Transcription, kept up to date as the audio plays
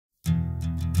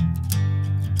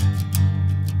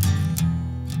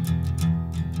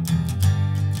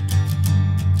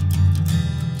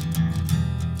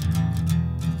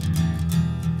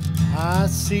I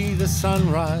see the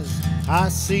sunrise, I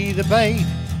see the bait.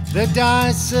 The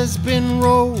dice has been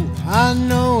rolled, I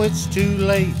know it's too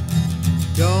late.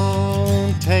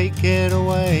 Don't take it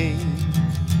away.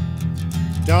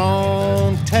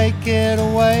 Don't take it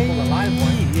away. Well, the live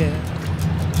one.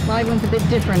 Yeah. Live one's a bit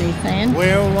different, he's saying.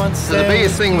 Where once So the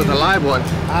biggest thing with the live one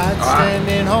I'd stand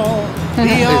in awe.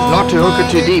 is not to hook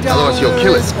it too deep, otherwise you'll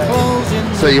kill it.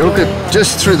 So you hook it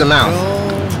just through the mouth.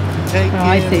 Oh,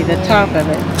 I see, the top of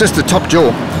it. Just the top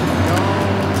jaw.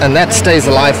 And that stays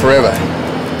alive forever.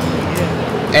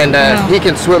 And Wow. he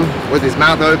can swim with his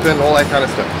mouth open, all that kind of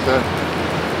stuff. So,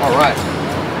 all right.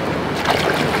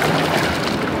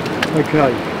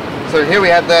 Okay. So here we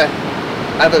have the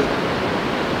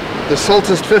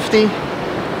Saltist 50,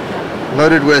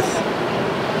 loaded with,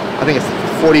 I think it's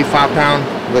 45 pound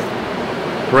with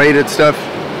braided stuff.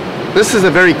 This is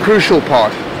a very crucial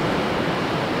part,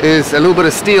 is a little bit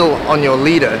of steel on your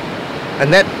leader,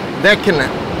 and that can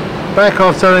Back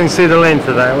off so they can see the length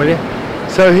of that, will you?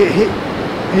 So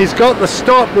he's got the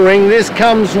stop ring. This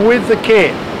comes with the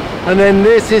kit, and then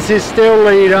this is his steel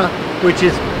leader, which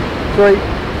is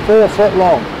 4 foot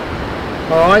long.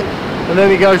 All right, and then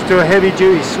he goes to a heavy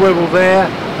duty swivel there,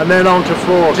 and then onto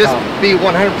floor. just be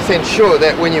 100% sure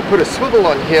that when you put a swivel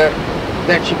on here,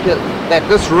 that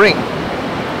this ring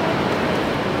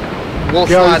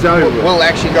will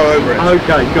actually go over it.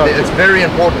 Okay, got it. It's very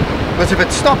important, because if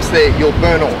it stops there, you'll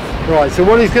burn off. Right, so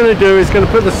what he's going to do is going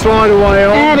to put the slide away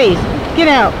on, Abby, get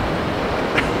out.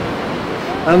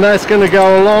 and that's going to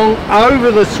go along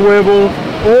over the swivel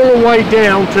all the way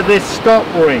down to this stop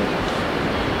ring.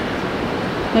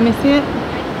 Let me see it.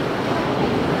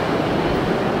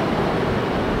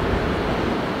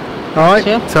 All right,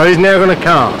 Sure. so he's now going to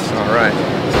cast. All right.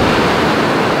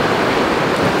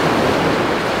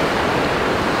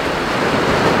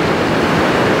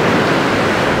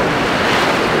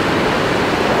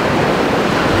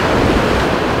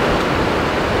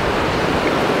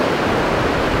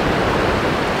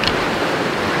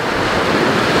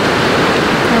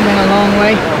 Coming a long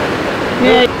way.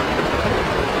 Yeah.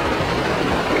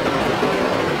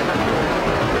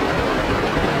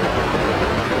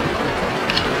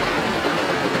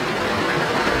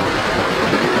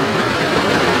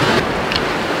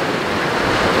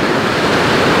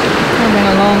 Coming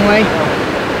a long way.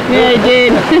 Yeah, he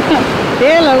did.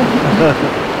 Hello.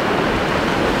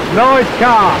 Nice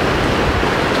cast.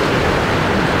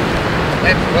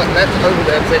 That's over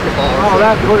that second bar. Oh,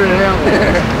 that put it out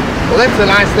there. Well, that's the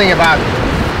nice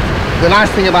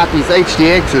thing about these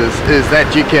HDXs, is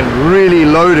that you can really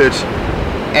load it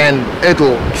and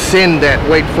it'll send that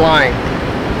weight flying.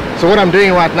 So what I'm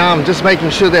doing right now, I'm just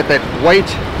making sure that that weight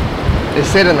is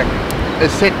set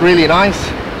really nice.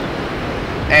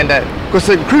 And because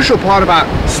the crucial part about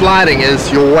sliding is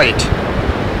your weight.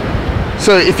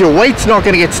 So if your weight's not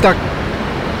going to get stuck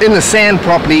in the sand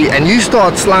properly and you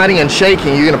start sliding and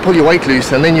shaking, you're going to pull your weight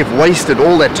loose, and then you've wasted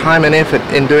all that time and effort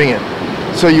in doing it.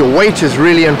 So your weight is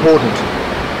really important,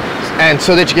 and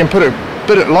so that you can put a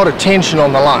lot of tension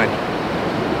on the line.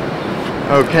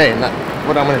 Okay, now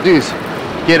what I'm going to do is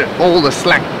get all the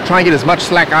slack, try and get as much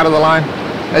slack out of the line.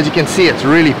 As you can see, it's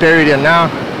really buried in now.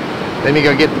 Let me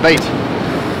go get the bait.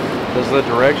 Does the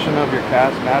direction of your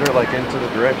cast matter, like into the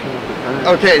direction of the current?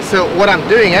 Okay, so what I'm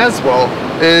doing as well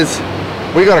is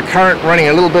we got a current running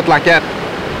a little bit like that.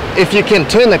 If you can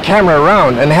turn the camera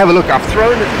around and have a look, I've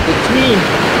thrown it between.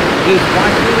 There's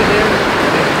white water there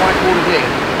and there's white water there,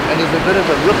 and there's a bit of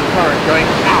a rip current going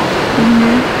out.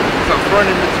 So I've thrown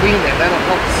in between there. That'll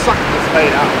help suck this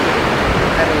bait out,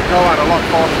 and it'll go out a lot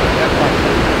faster. That's why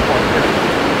this one here.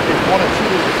 There's one or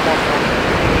two little spots on there.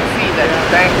 You can see that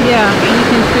bank. Yeah, you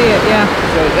can see it, yeah.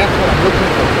 So that's what I'm looking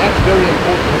for. That's very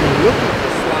important when you're looking for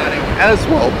sliding as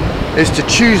well, is to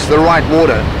choose the right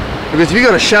water. Because if you've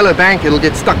got a shallow bank, it'll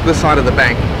get stuck this side of the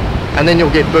bank, and then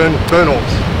you'll get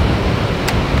burn-offs.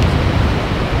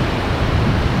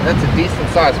 That's a decent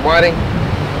sized whiting.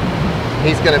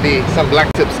 He's going to be some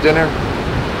black tips dinner.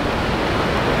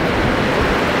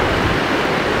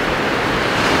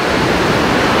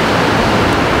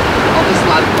 I'll just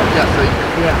slide it from here so you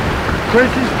can... Yeah. Chris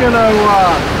is going to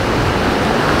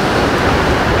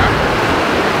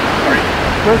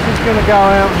go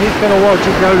out and he's going to watch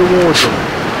it go towards him.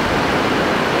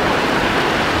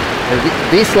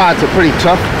 These slides are pretty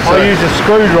tough. So I'll use a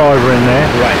screwdriver in there.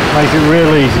 Right. Makes it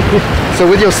real easy. So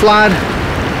with your slide,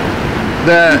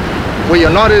 where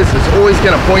your knot is, it's always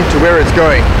going to point to where it's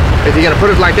going. If you're going to put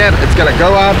it like that, it's going to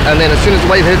go out, and then as soon as the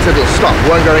wave hits it, it'll stop.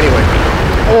 It won't go anywhere.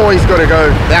 Always got to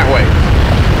go that way.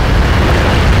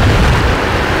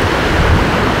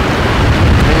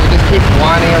 And you just keep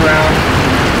winding around.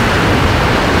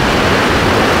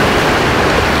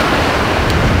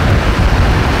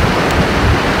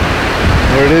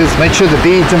 There it is. Make sure the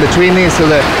bead's in between there so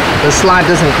that the slide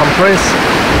doesn't compress.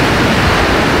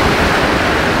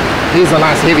 These are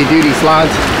nice heavy duty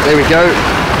slides. There we go.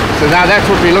 So now that's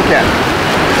what we look at.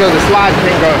 So the slide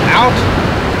can go out,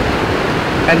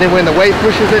 and then when the wave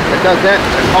pushes it, it does that,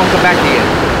 it can't come back again.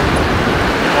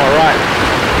 Alright.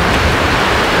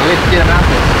 So let's get them out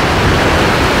there.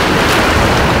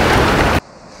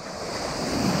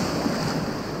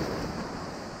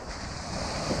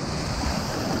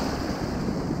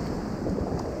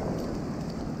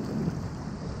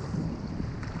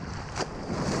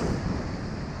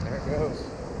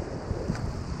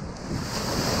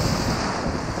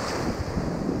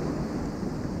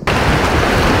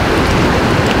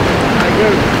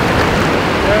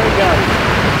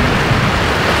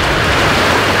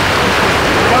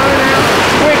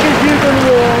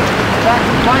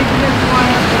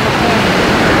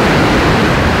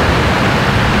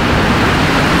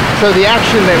 So the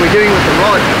action that we're doing with the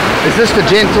rod is just a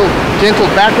gentle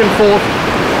back and forth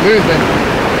movement.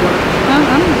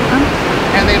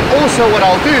 And then also what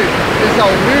I'll do is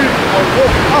I'll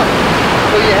walk up,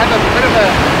 so you have a bit of a...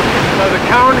 So the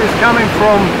current is coming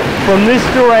from this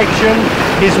direction,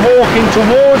 he's walking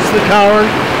towards the current,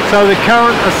 so the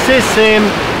current assists him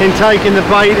in taking the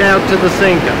bait out to the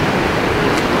sinker.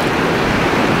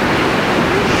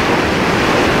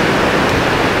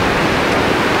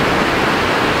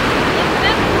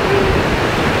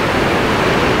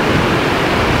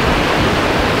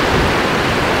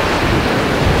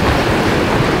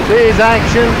 There's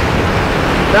action.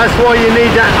 That's why you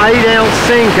need that 8-ounce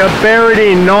sinker buried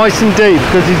in nice and deep,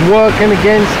 because he's working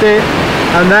against it,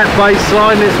 and that bait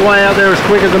sliding its way out there as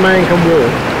quick as a man can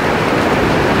walk.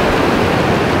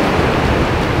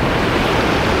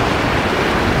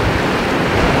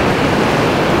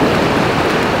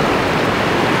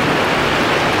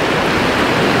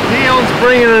 Dion's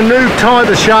bringing a new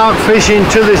type of shark fishing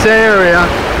to this area,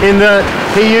 in that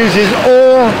he uses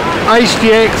all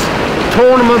HDX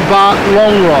tournament bark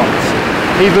long rods.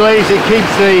 He believes it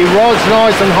keeps the rods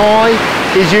nice and high.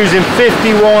 He's using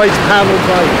 50 wide paddle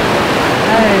bait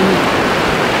and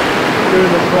doing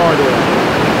the slide away.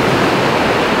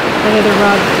 Look at the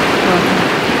rod.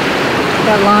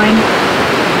 That line.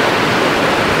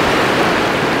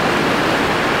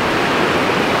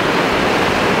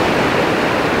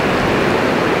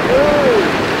 Whoa.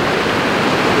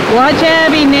 Watch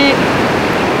Abby, Nick.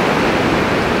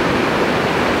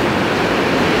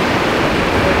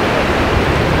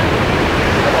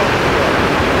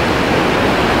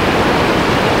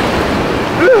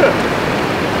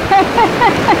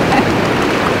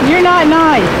 You're not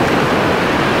nice.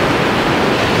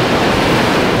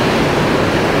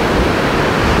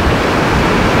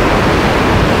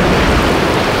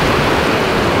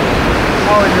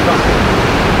 Oh, you're not.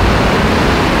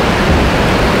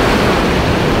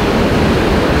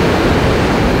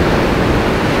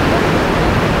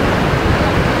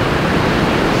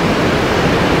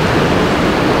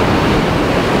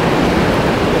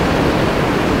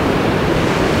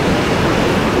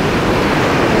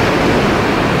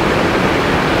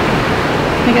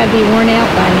 I think I'd be worn out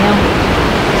by now.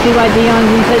 See why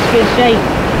Dion's in such good shape.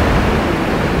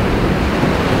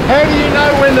 How do you know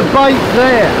when the bait's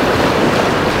there?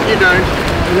 You don't.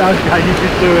 Okay, you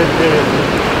just do it there.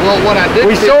 Well, what I did...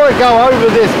 We saw it go over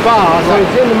this bar, so Right.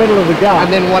 it's in the middle of the gut.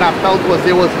 And then what I felt was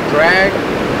there was a drag,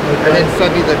 and then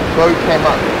suddenly the boat came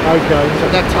up. Okay.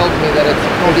 So that tells me that it's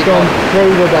probably It's gone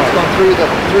through the bar. It's gone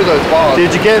through those bars.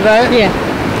 Did you get that? Yeah.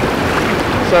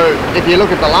 So if you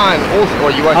look at the line, also,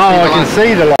 or you won't Oh, see the I can line.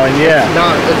 see the line, yeah.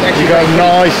 No, it's actually You got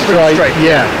going nice pretty straight.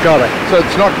 Yeah, got it. So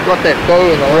it's not got that bow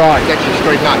in the line. Right. It's actually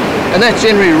straight line. And that's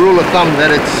generally a rule of thumb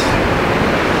that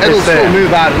it'll still there.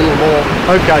 move out a little more.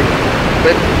 Okay.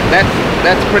 But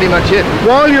that's pretty much it.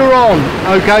 While you're on,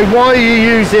 okay, why are you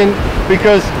using,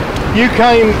 because you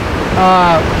came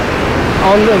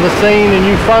onto the scene and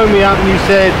you phoned me up and you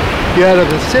said you had a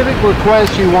specific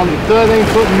request, you wanted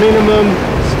 13-foot minimum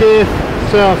stiff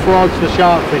surf rods for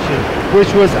shark fishing,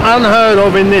 which was unheard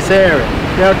of in this area.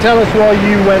 Now tell us why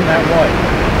you went that way.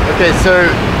 Okay, so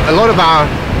a lot of our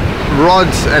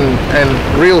rods and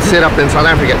reel setup in South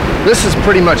Africa, this is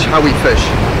pretty much how we fish.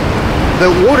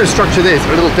 The water structure there is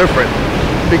a little different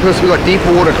because we've got deeper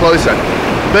water closer.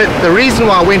 But the reason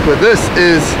why I went with this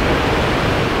is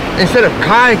instead of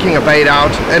kayaking a bait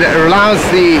out, it allows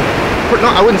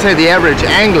I wouldn't say the average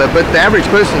angler, but the average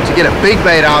person to get a big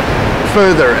bait out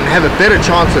further and have a better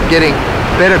chance of getting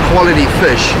better quality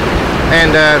fish.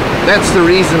 And that's the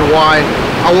reason why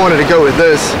I wanted to go with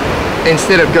this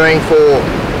instead of going for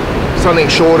something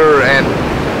shorter, and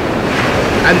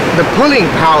the pulling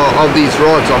power of these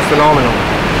rods are phenomenal.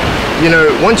 you know,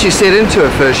 once you set into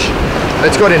a fish,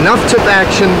 it's got enough tip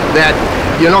action that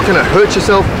you're not going to hurt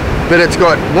yourself, but it's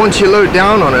got, once you load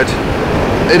down on it,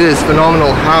 it is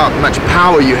phenomenal how much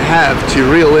power you have to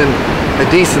reel in a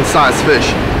decent sized fish.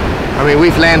 I mean,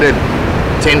 we've landed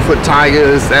 10-foot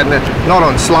tigers, and not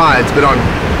on slides, but on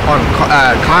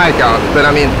kayak out. But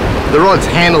I mean, the rods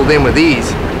handle them with ease.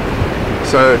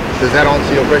 So does that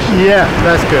answer your question? Yeah,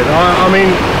 that's good. I mean,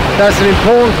 that's an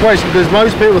important question because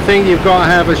most people think you've got to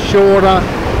have a shorter,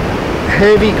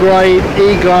 heavy grade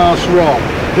E-glass rod.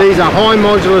 These are high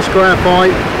modulus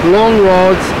graphite, long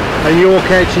rods, and you're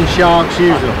catching sharks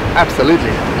using them.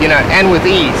 Absolutely. You know, and with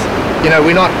ease. You know,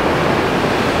 we're not.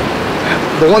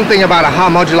 The one thing about a high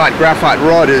modulite graphite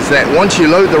rod is that once you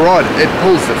load the rod, it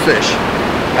pulls the fish.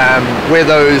 Where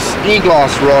those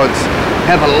E-glass rods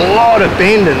have a lot of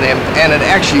bend in them, and it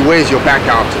actually wears your back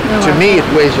out. To me, it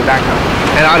wears your back out,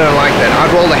 and I don't like that.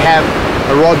 I'd rather have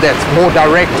a rod that's more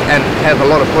direct and have a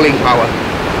lot of pulling power.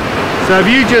 So if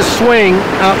you just swing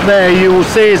up there, you will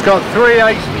see it's got 3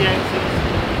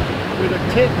 HDXs with a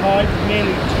tip height of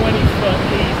nearly 20 foot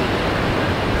easy.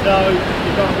 So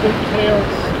you've got good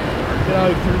clearance, you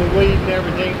know, from the weed and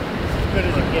everything, as good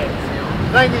as it gets.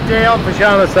 Thank you, Dion, for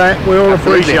showing us that. We all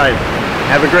appreciate it.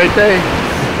 Have a great day.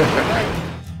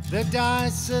 The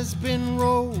dice has been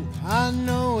rolled. I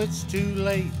know it's too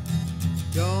late.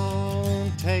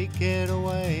 Don't take it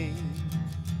away.